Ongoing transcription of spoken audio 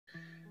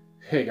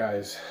Hey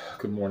guys,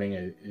 good morning.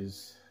 It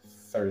is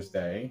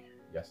Thursday.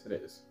 Yes, it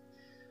is.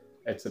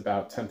 It's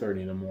about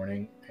 10:30 in the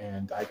morning,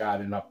 and I got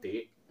an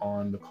update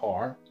on the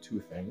car. Two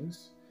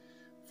things.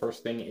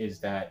 First thing is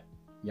that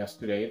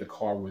yesterday the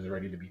car was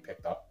ready to be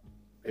picked up.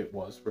 It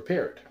was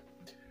repaired.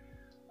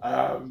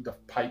 The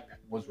pipe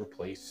was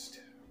replaced,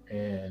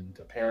 and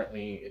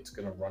apparently it's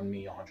going to run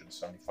me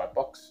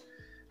 $175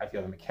 at the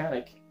other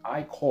mechanic.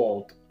 I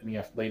called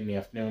late in the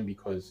afternoon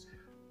because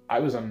I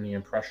was under the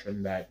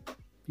impression that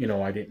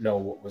I didn't know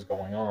what was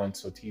going on.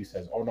 So T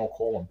says, "Oh no,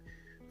 call him,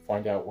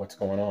 find out what's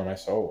going on." I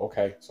said, "Oh,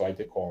 okay." So I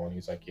did call him.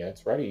 He's like, "Yeah,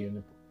 it's ready,"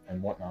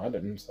 and whatnot,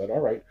 and said,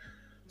 "All right."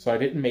 So I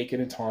didn't make it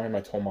in time.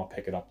 I told him I'll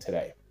pick it up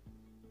today.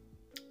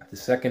 The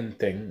second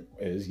thing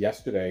is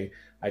yesterday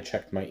I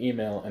checked my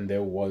email, and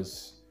there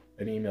was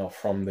an email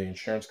from the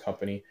insurance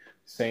company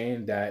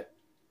saying that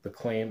the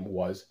claim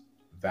was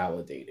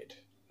validated.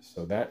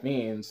 So that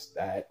means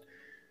that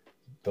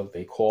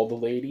they called the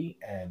lady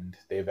and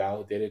they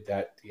validated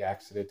that the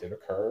accident did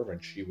occur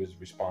and she was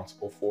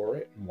responsible for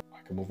it, and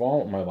I can move on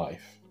with my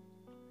life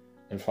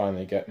and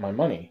finally get my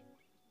money.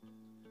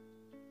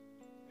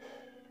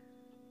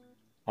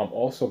 I'm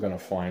also going to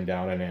find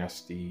out and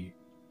ask the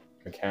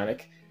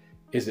mechanic,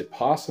 is it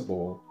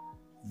possible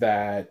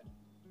that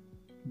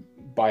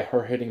by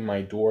her hitting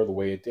my door the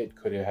way it did,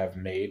 could it have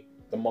made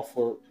the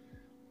muffler,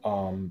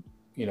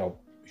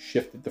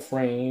 shifted the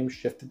frame,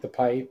 shifted the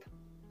pipe?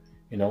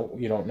 You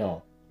don't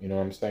know. You know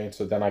what I'm saying?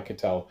 So then I could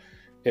tell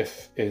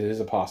if it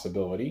is a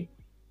possibility,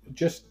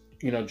 just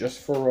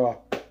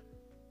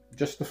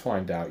just to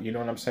find out. You know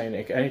what I'm saying?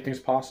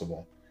 Anything's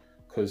possible,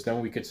 because then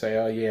we could say,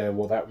 oh yeah,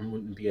 well that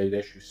wouldn't be an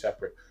issue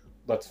separate.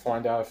 Let's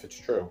find out if it's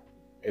true.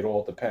 It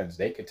all depends.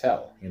 They could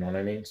tell. You know what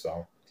I mean?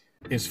 So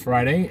it's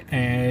Friday,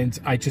 and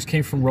I just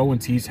came from Rowan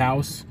T's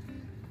house.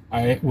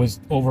 I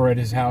was over at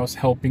his house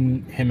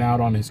helping him out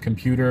on his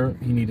computer.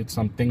 He needed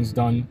some things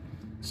done,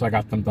 so I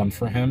got them done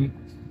for him.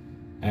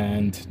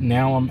 And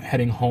now I'm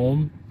heading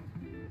home,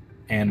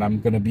 and I'm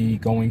going to be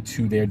going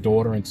to their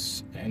daughter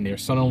and their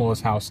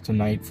son-in-law's house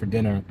tonight for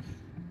dinner.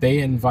 They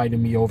invited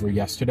me over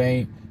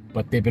yesterday,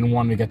 but they've been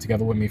wanting to get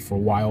together with me for a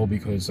while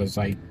because, as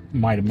I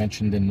might have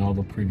mentioned in all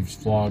the previous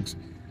vlogs,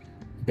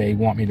 they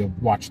want me to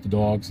watch the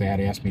dogs. They had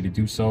asked me to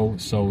do so,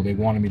 so they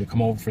wanted me to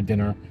come over for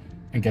dinner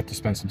and get to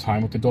spend some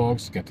time with the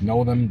dogs, get to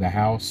know them, the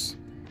house,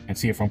 and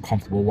see if I'm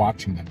comfortable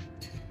watching them.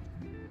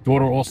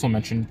 Daughter also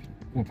mentioned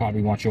we'll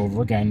probably want you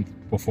over again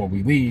before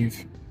we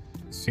leave,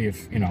 see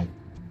if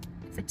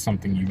it's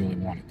something you really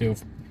want to do,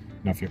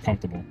 if you're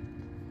comfortable.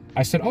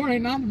 I said, all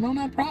right, not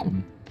a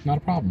problem, not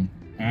a problem.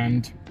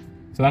 And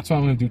so that's what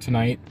I'm going to do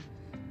tonight.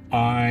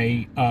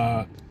 I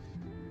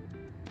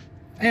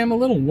am a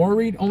little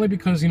worried, only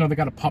because they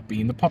got a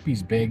puppy, and the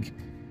puppy's big,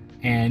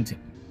 and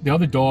the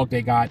other dog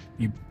they got,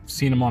 you've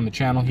seen him on the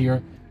channel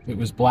here, it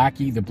was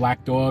Blackie, the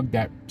black dog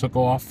that took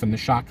off and the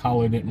shock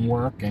collar didn't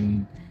work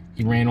and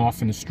he ran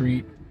off in the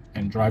street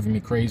and driving me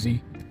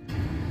crazy.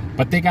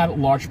 But they got a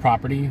large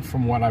property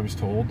from what I was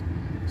told,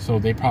 so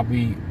they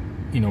probably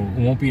it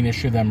won't be an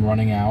issue them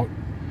running out,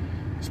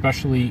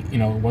 especially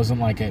it wasn't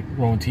like at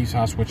Rowan T's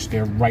house, which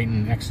they're right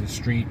next to the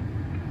street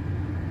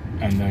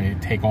and they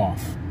take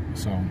off.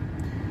 So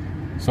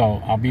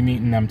I'll be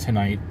meeting them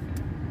tonight,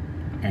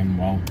 and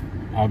well,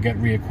 I'll get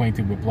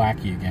reacquainted with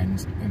Blackie again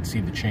and see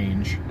the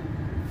change.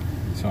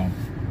 So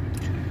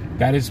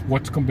that is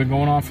what's been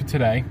going on for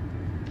today.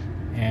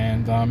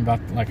 And I'm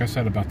like I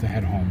said, about to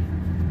head home.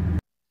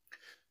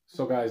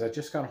 So guys, I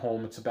just got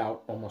home. It's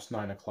about almost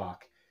 9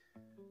 o'clock.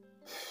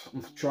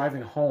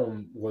 Driving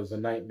home was a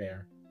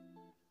nightmare.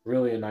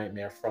 Really a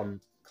nightmare,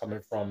 coming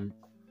from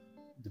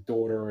the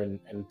daughter and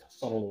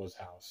son-in-law's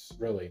house,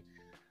 really.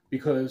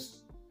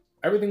 Because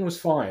everything was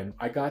fine.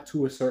 I got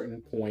to a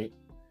certain point,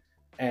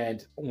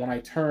 and when I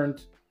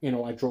turned,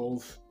 I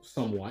drove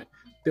somewhat.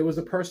 There was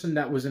a person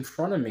that was in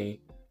front of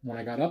me when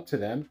I got up to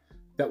them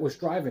that was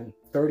driving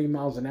 30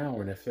 miles an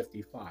hour in a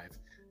 55.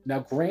 Now,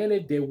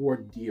 granted, there were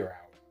deer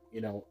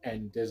out,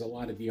 and there's a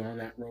lot of deer on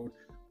that road,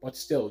 but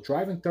still,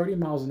 driving 30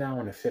 miles an hour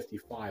in a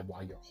 55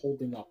 while you're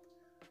holding up,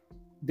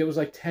 there was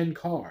like 10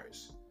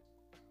 cars,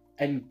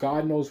 and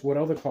God knows what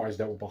other cars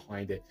that were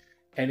behind it,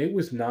 and it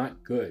was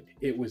not good.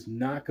 It was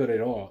not good at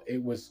all.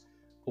 It was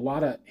a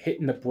lot of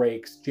hitting the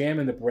brakes,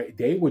 jamming the brake.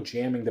 They were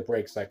jamming the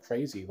brakes like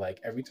crazy. Like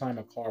every time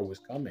a car was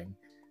coming,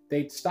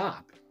 they'd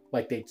stop,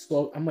 like they'd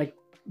slow. I'm like,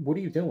 what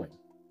are you doing?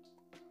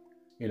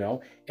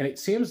 And it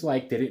seems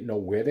like they didn't know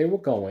where they were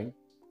going,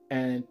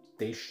 and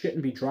they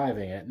shouldn't be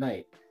driving at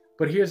night.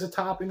 But here's the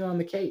topping on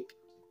the cake.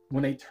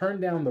 When they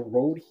turned down the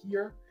road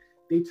here,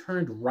 they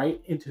turned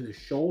right into the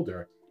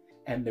shoulder,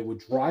 and they were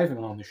driving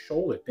on the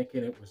shoulder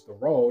thinking it was the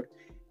road.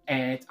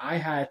 And I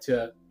had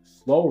to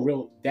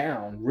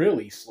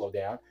really slow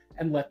down,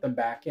 and let them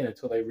back in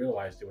until they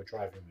realized they were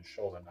driving the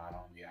shoulder, not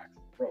on the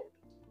actual road.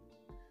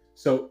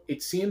 So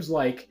it seems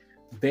like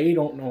they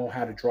don't know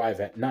how to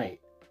drive at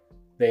night.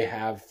 They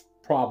have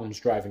problems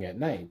driving at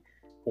night,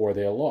 or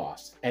they're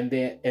lost. And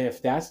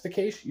if that's the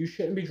case, you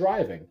shouldn't be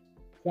driving.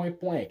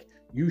 Point blank,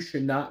 you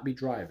should not be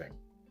driving,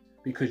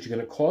 because you're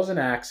going to cause an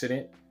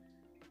accident.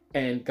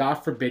 and God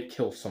forbid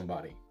kill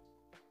somebody.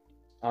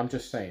 I'm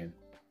just saying.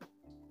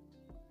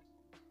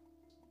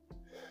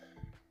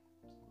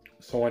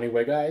 So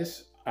anyway,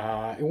 guys,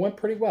 it went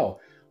pretty well.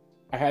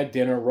 I had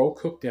dinner, row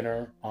cooked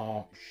dinner.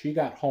 She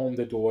got home,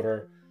 the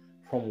daughter,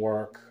 from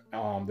work.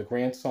 The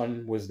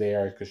grandson was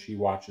there because she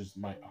watches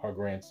her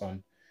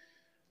grandson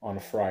on a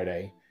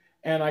Friday,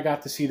 and I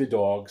got to see the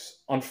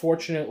dogs.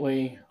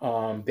 Unfortunately,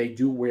 they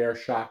do wear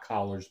shock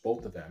collars,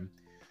 both of them.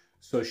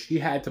 So she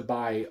had to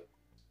buy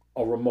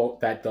a remote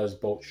that does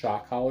both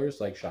shock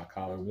collars, like shock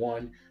collar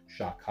one,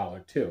 shock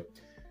collar two.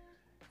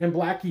 And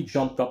Blackie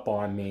jumped up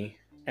on me,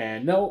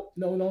 and no,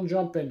 no, no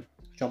jumping.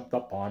 Jumped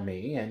up on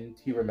me, and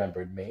he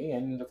remembered me,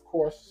 and of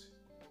course,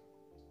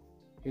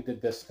 he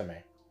did this to me,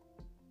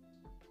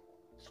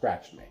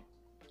 scratched me.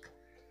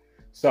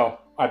 So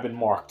I've been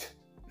marked.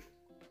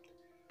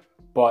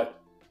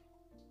 But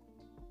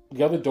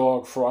the other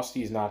dog,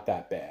 Frosty's not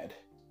that bad.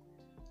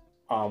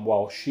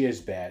 Well, she is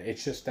bad.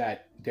 It's just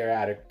that they're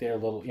a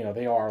little,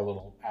 they are a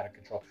little out of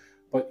control.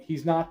 But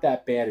he's not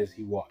that bad as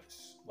he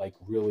was. Like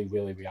really,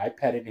 really, really. I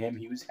petted him.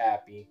 He was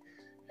happy,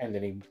 and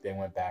then they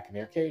went back in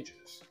their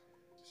cages.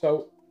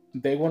 So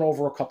they went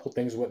over a couple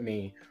things with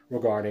me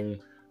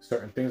regarding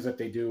certain things that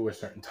they do at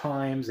certain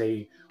times.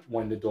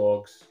 When the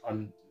dogs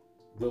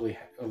really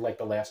like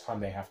the last time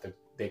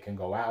they can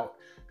go out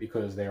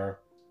because there are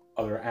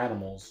other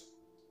animals,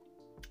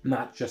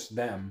 not just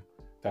them,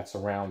 that's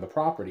around the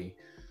property.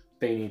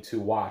 They need to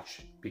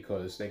watch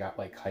because they got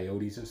like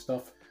coyotes and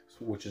stuff,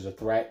 which is a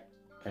threat,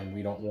 and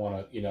we don't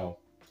want to,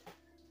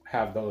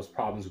 have those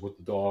problems with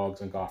the dogs,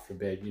 and God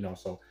forbid,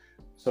 so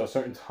a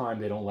certain time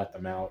they don't let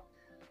them out.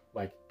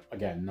 Like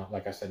again, not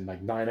like I said,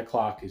 like 9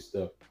 o'clock is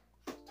the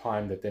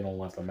time that they don't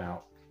let them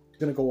out. He's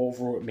gonna go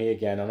over with me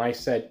again, and I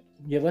said,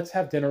 yeah, let's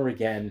have dinner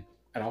again,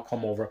 and I'll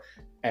come over,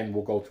 and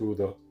we'll go through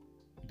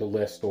the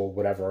list or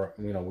whatever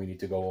we need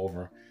to go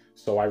over.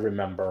 So I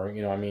remember,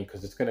 what I mean,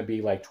 because it's gonna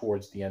be like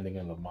towards the ending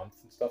of the month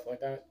and stuff like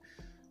that.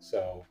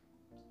 So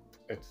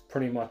it's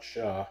pretty much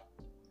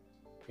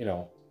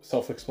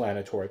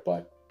self-explanatory,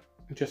 but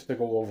just to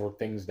go over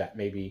things that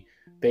maybe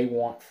they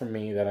want from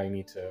me that I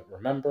need to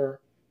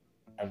remember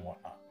and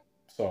whatnot.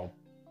 So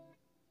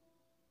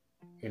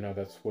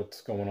that's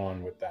what's going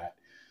on with that.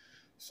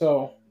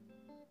 So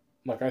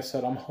like I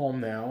said, I'm home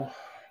now,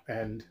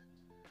 and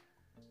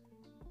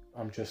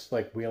I'm just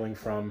like wheeling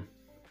from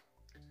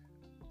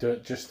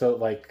just to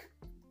like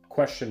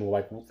question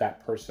like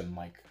that person,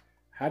 like,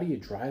 how do you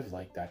drive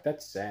like that?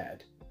 That's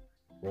sad,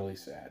 really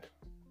sad.